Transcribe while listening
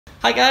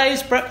Hi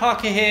guys, Brett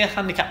Parker here,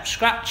 Handicap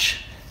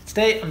Scratch.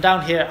 Today I'm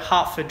down here at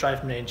Hertford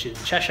Driving Range in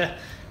Cheshire.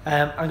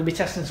 I'm going to be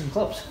testing some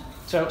clubs.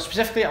 So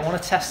specifically I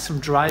want to test some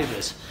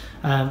drivers.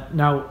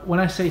 Now when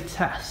I say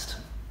test,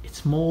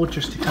 it's more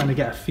just to kind of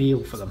get a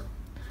feel for them.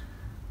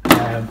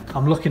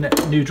 I'm looking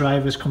at new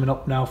drivers coming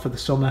up now for the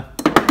summer.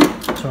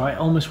 So I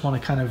almost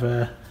want to kind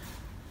of,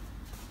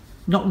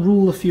 not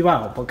rule a few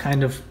out, but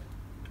kind of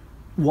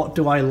what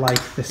do I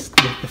like the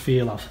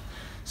feel of.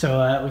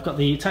 So we've got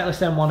the Titleist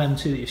M1,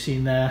 M2 that you've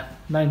seen there,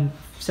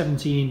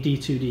 917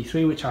 D2,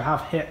 D3, which I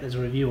have hit. There's a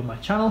review on my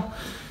channel.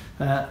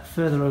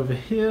 Further over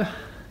here,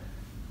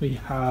 we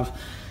have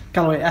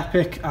Callaway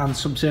Epic and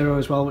Sub-Zero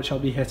as well, which I'll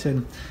be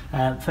hitting.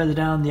 Further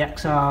down, the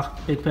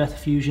XR Big Bertha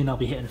Fusion, I'll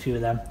be hitting a few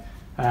of them,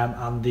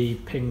 and the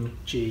Ping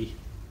G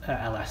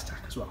LS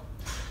stack as well.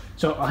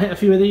 So I'll hit a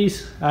few of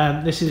these.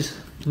 This is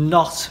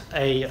not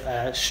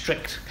a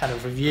strict kind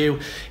of review.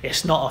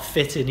 It's not a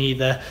fit-in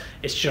either.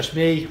 It's just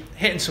me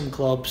hitting some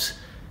clubs,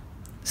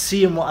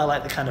 seeing what I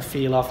like the kind of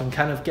feel of, and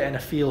kind of getting a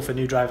feel for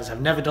new drivers.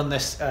 I've never done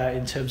this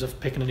in terms of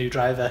picking a new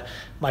driver.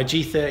 My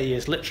G30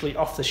 is literally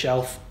off the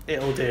shelf.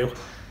 It'll do.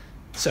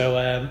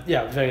 So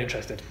yeah, I'm very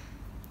interested.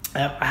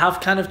 I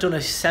have kind of done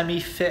a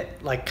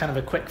semi-fit, like kind of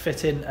a quick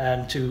fit-in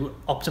to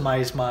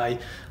optimize my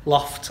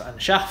loft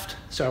and shaft.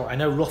 So I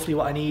know roughly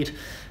what I need.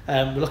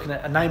 We're looking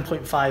at a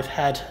 9.5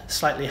 head,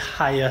 slightly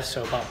higher,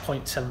 so about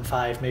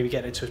 0.75, maybe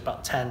getting it to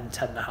about 10,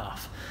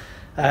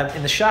 10.5.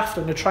 In the shaft,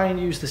 I'm going to try and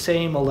use the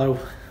same, although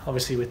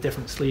obviously with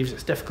different sleeves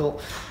it's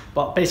difficult.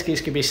 But basically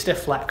it's going to be a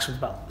stiff flex with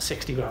about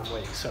 60 gram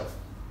weight, so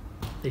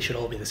they should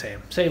all be the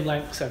same. Same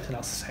lengths, everything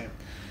else the same.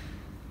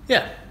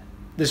 Yeah,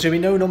 there's going to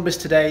be no numbers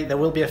today. There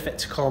will be a fit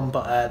to come,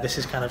 but this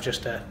is kind of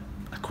just a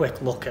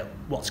quick look at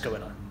what's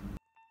going on.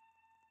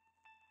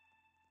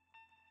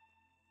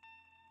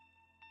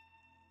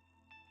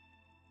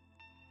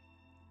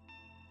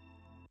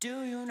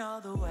 Do you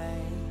know the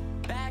way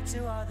back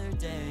to other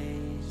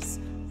days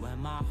when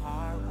my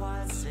heart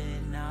was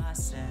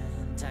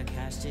innocent? I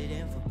cashed it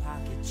in for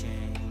pocket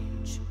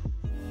change,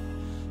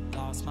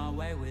 lost my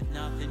way with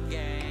nothing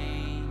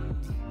gained.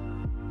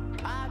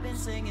 I've been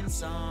singing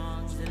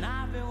songs and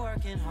I've been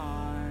working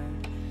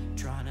hard,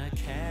 trying to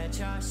catch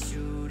a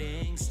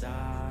shooting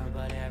star,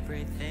 but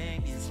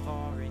everything is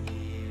foreign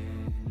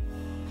here,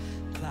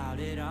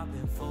 clouded up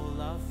and full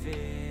of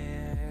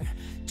fear.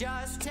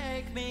 Just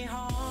take me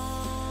home.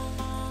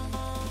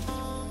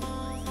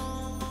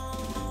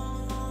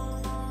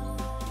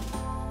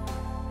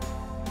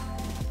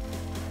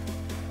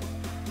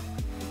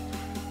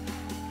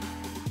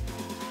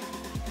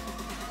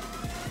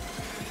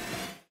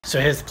 So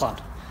here's the plan.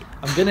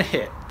 I'm going to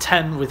hit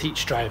 10 with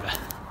each driver.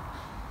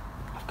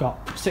 I've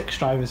got 6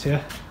 drivers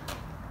here.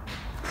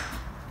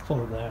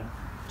 4 up there,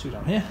 2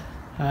 down here.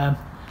 And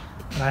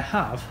I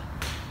have,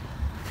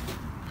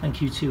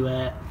 thank you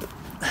to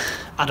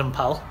Adam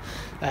Powell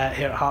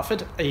here at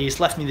Hertford. He's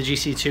left me the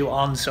GC2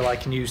 on so I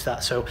can use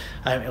that. So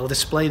it'll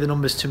display the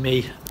numbers to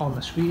me on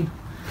the screen.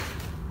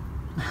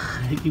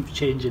 It keeps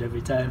changing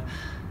every time.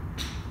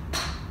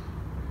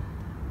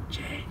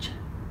 Change.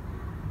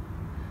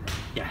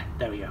 Yeah,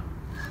 there we go.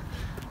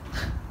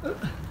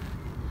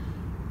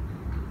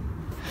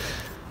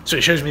 So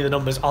it shows me the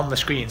numbers on the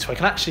screen, so I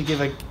can actually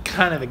give a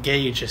kind of a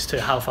gauge as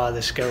to how far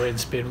this is going,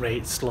 spin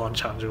rates,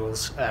 launch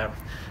angles. I'm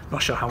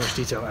not sure how much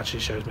detail it actually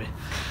shows me,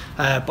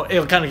 but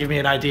it'll kind of give me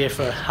an idea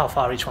for how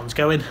far each one's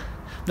going.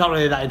 Not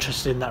really that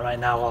interested in that right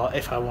now, or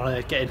if I want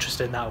to get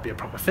interested in that, will be a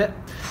proper fit.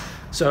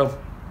 So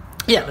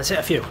yeah, let's hit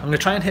a few. I'm going to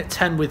try and hit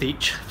 10 with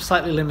each,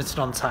 slightly limited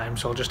on time,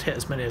 so I'll just hit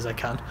as many as I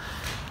can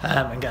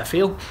and get a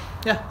feel.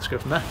 Yeah, let's go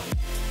from there.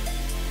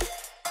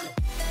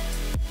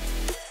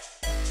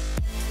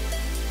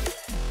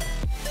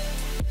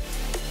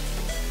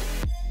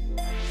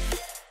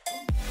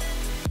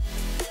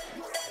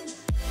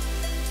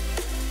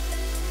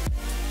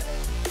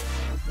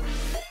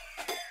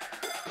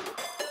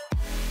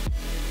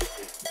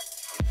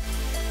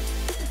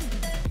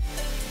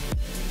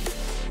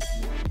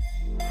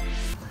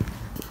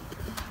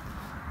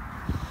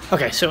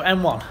 Okay, so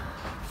M1,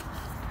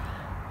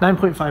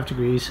 9.5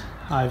 degrees.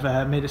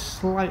 I've made it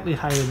slightly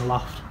higher in the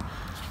loft.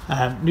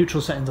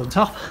 Neutral settings on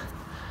top.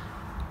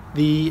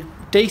 The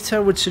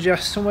data would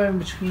suggest somewhere in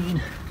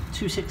between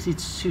 260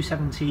 to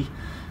 270,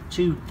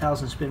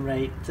 2000 spin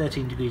rate,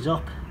 13 degrees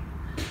up.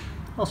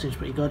 All seems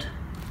pretty good.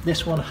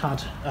 This one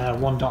had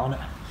 1 dot on it,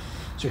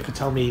 so it could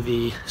tell me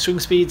the swing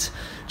speeds.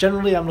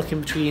 Generally, I'm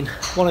looking between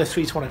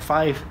 103 to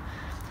 105.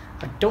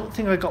 I don't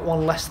think I got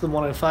one less than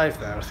 105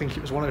 there. I think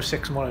it was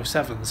 106 and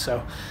 107.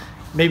 So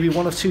maybe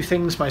one of two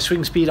things. My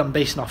swing speed I'm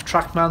basing off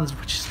TrackMan's,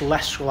 which is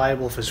less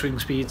reliable for swing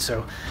speed,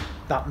 so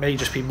that may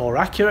just be more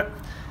accurate.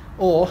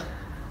 Or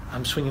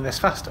I'm swinging this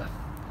faster.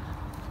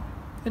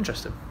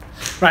 Interesting.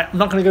 Right, I'm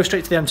not going to go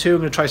straight to the M2. I'm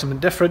going to try something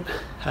different.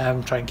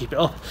 Try and keep it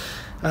up.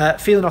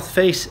 Feeling off the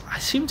face, I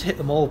seem to hit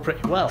them all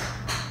pretty well.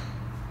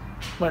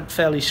 Went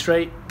fairly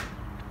straight.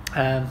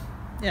 Yeah,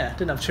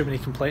 didn't have too many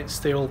complaints.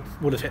 They all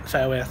would have hit the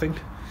fairway, I think.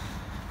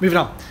 Moving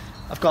on,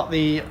 I've got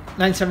the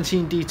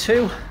 917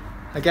 D2.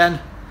 Again,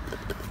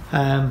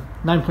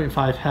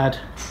 9.5 head,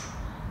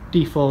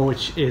 D4,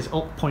 which is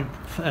up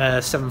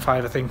 0.75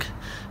 I think,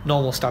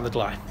 normal standard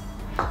lie.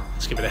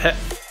 Let's give it a hit.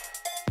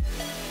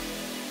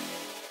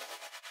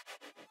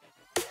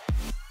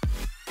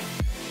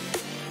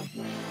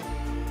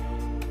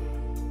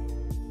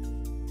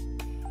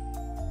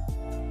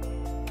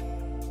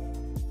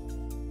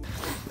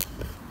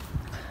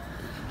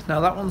 Now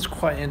that one's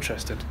quite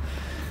interesting.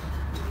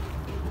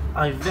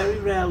 I very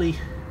rarely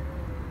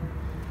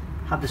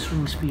had the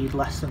swing speed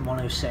less than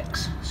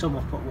 106, some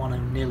up at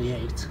 10, nearly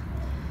 8.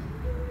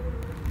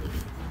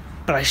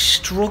 But I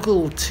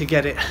struggled to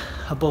get it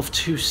above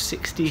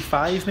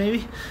 265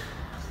 maybe.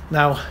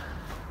 Now,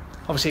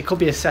 obviously it could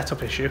be a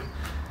setup issue,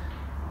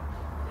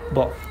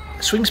 but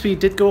swing speed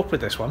did go up with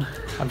this one.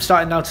 I'm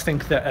starting now to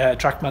think that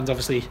TrackMan's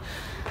obviously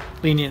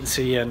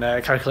leniency and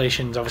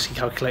calculations obviously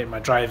calculating my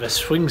driver's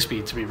swing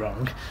speed to be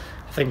wrong.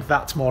 I think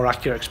that's more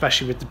accurate,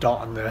 especially with the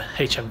dot and the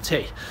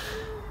HMT.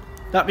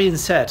 That being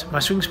said, my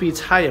swing speed's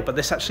higher, but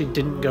this actually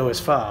didn't go as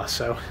far,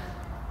 so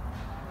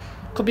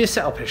could be a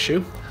setup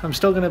issue. I'm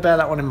still going to bear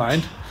that one in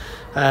mind.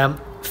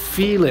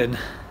 Feeling,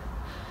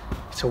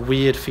 it's a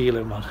weird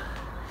feeling one,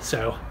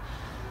 so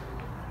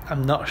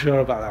I'm not sure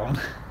about that one.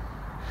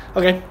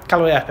 Okay,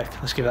 Callaway Epic,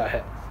 let's give that a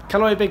hit.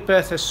 Callaway Big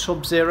Bertha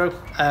Sub-Zero.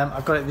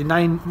 I've got it the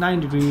 9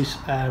 degrees,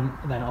 and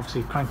then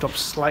obviously cranked up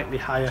slightly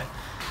higher.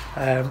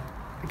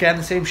 Again,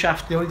 the same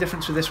shaft. The only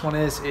difference with this one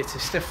is it's a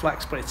stiff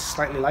flex, but it's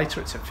slightly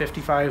lighter. It's at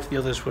 55. The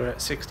others were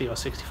at 60 or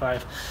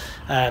 65.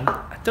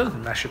 I don't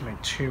think that should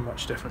make too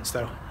much difference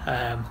though.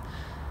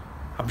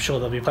 I'm sure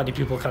there'll be plenty of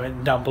people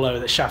commenting down below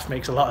that shaft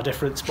makes a lot of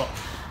difference, but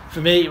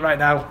for me right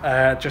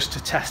now, just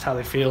to test how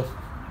they feel,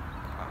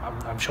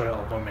 I'm sure it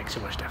won't make too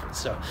much difference.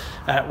 So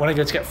when I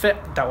go to get fit,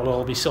 that will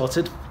all be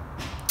sorted.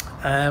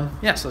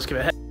 Yeah, so let's give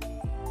it a hit.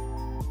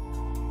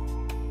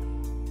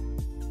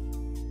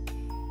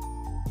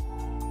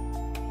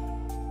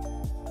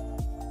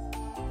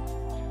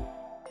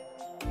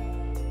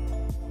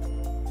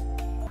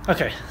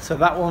 Okay, so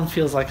that one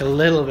feels like a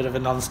little bit of a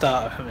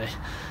non-starter for me.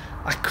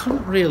 I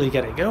couldn't really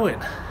get it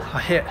going. I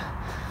hit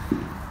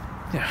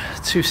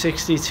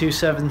 260,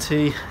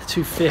 270,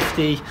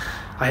 250.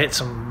 I hit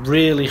some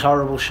really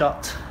horrible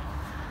shots.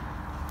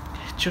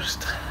 It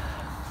just...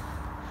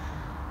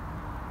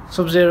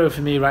 Sub-Zero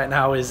for me right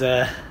now is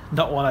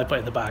not one I put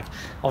in the bag.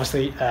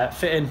 Obviously,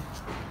 fitting,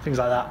 things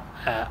like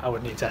that, I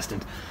would need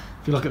tested.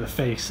 If you look at the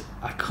face,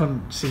 I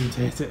couldn't seem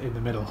to hit it in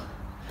the middle.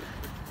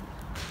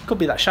 Could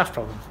be that shaft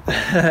problem.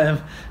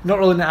 Not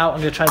rolling it out.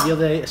 I'm going to try the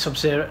other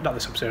Sub-Zero, not the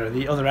Sub-Zero,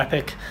 the other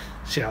Epic.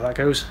 See how that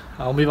goes.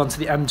 I'll move on to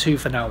the M2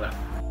 for now though.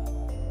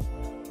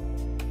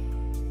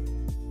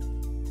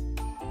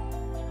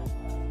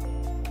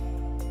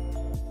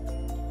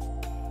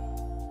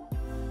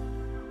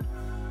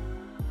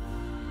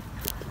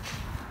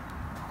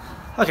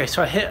 Okay,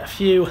 so I hit a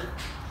few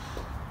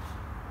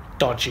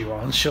dodgy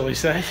ones, shall we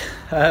say.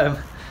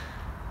 But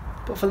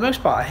for the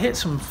most part, I hit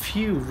some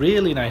few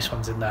really nice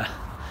ones in there.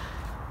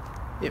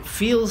 It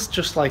feels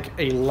just like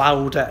a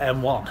louder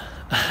M1.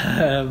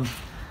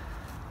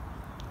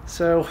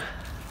 So,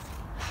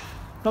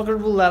 not going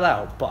to rule that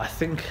out, but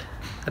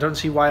I don't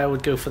see why I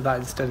would go for that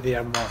instead of the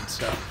M1.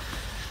 So,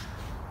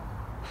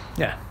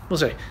 yeah, we'll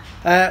see.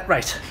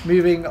 Right,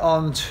 moving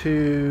on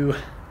to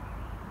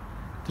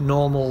the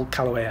normal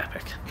Callaway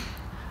Epic.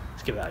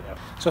 Let's give that a go.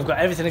 So I've got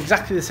everything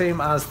exactly the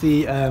same as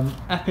the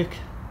Epic,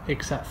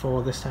 except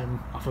for this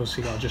time I've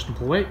obviously got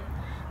adjustable weight,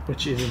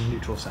 which is in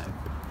neutral setting.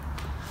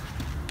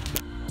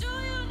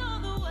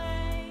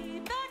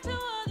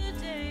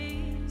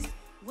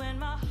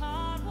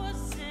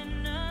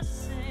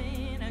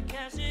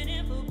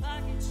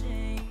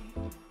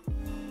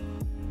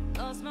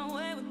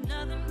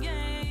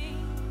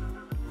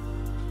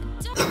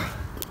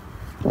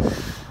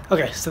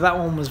 Okay, so that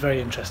one was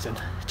very interesting.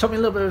 It took me a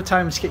little bit of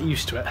time to get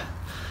used to it,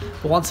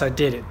 but once I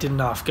did, it didn't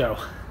half go.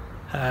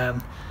 I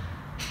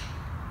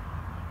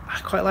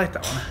quite like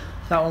that one.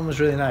 That one was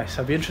really nice.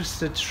 I'd be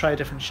interested to try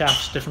different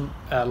shafts, different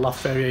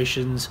loft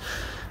variations,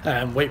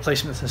 weight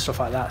placements and stuff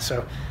like that.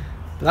 So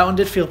that one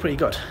did feel pretty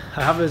good.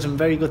 I have heard some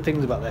very good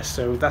things about this,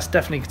 so that's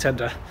definitely a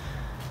contender.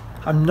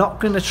 I'm not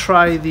going to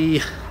try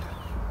the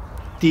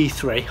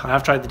D3. I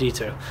have tried the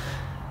D2.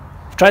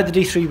 I've tried the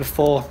D3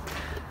 before.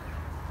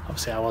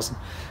 Obviously I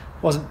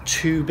wasn't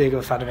too big of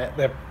a fan of it.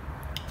 They're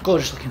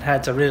gorgeous looking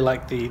heads. I really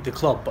like the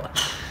club,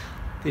 but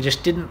they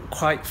just didn't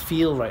quite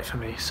feel right for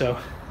me. So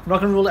I'm not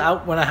going to rule it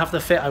out. When I have the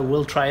fit, I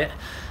will try it.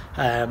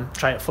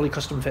 Try it fully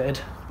custom fitted.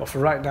 But for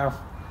right now,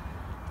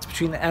 it's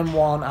between the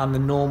M1 and the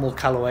normal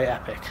Callaway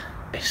Epic.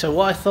 So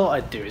what I thought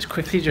I'd do is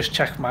quickly just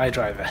check my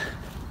driver.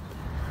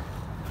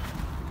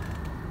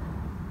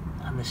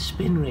 And the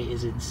spin rate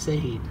is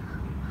insane.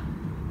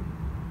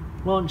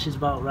 Launch is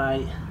about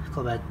right.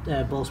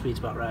 Ball speed's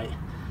about right.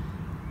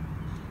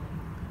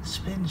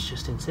 Spin's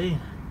just insane,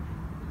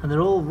 and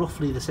they're all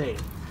roughly the same.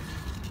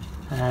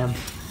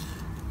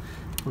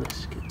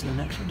 Let's get to the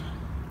next one.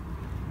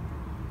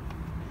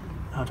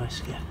 How do I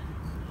skip?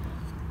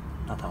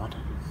 Not that one.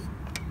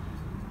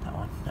 That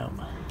one. No,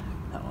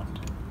 that one.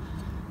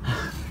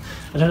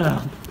 I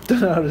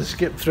don't know how to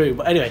skip through,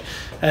 but anyway,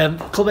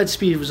 club head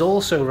speed was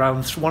also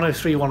around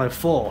 103,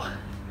 104.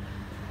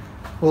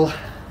 Well,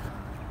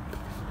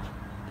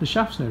 the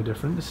shaft's no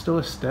different, it's still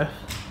a stiff.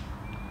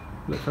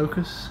 Let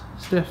focus,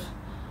 stiff,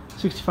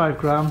 65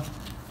 gram,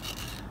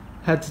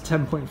 head to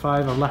 10.5,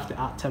 I've left it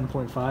at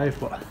 10.5,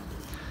 but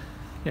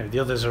you know, the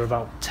others are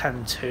about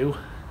 10.2,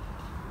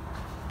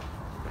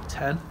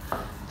 10,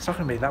 it's not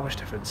going to make that much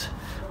difference.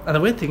 And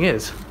the weird thing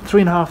is,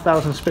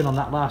 3,500 spin on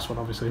that last one,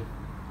 obviously.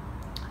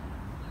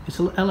 It's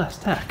a LS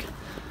Tech.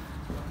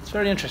 It's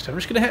very interesting. I'm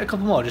just going to hit a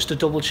couple more just to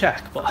double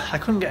check, but I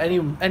couldn't get any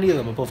of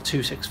them above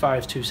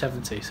 265,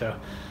 270, so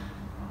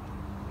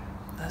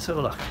let's have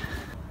a look.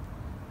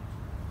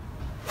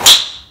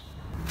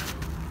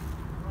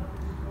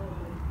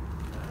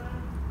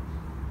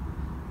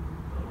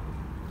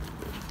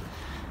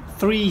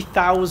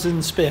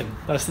 $3,000 spin.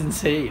 That's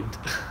insane.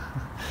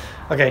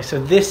 Okay,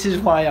 so this is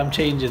why I'm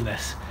changing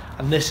this,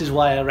 and this is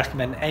why I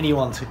recommend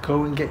anyone to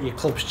go and get your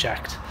clubs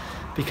checked,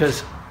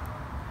 because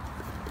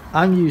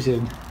I'm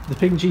using the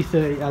Ping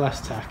G30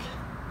 LS Tech.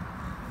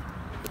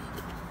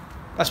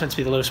 That's meant to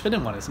be the low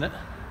spinning one, isn't it?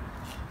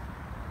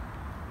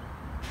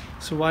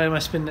 So why am I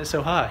spinning it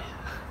so high?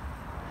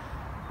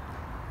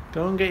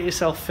 Go and get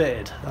yourself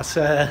fitted. That's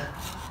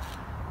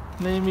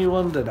made me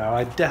wonder now.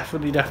 I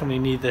definitely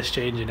need this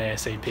change in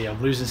ASAP.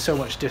 I'm losing so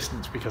much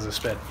distance because of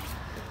spin.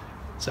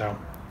 So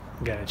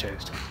I'm getting it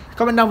changed.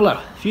 Comment down below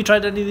if you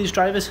tried any of these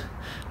drivers.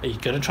 Are you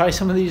going to try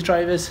some of these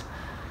drivers?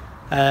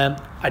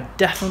 I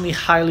definitely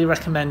highly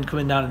recommend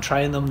coming down and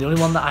trying them. The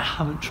only one that I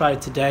haven't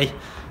tried today,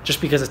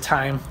 just because of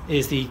time,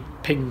 is the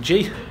Ping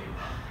G.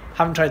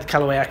 Haven't tried the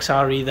Callaway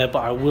XR either, but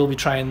I will be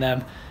trying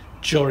them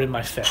during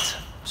my fit.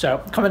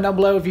 So comment down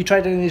below if you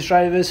tried any of these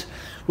drivers.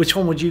 Which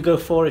one would you go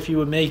for if you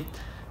were me?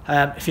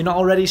 If you're not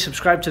already,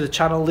 subscribe to the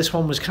channel. This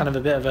one was kind of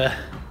a bit of a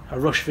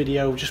rush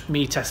video, just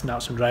me testing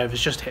out some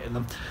drivers, just hitting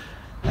them.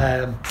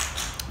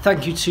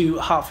 Thank you to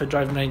Hartford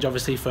Driving Range,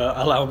 obviously, for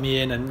allowing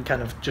me in and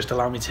kind of just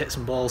allowing me to hit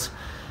some balls.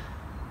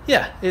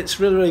 Yeah, it's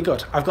really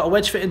good. I've got a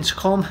wedge fitting to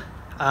come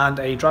and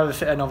a driver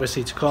fitting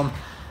obviously to come.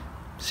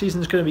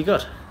 Season's going to be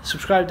good.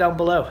 Subscribe down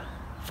below.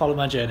 Follow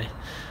my journey.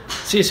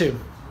 See you soon.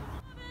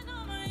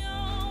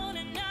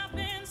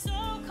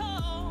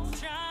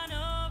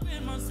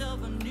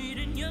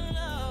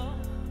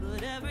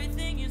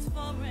 Everything is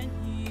foreign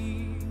here.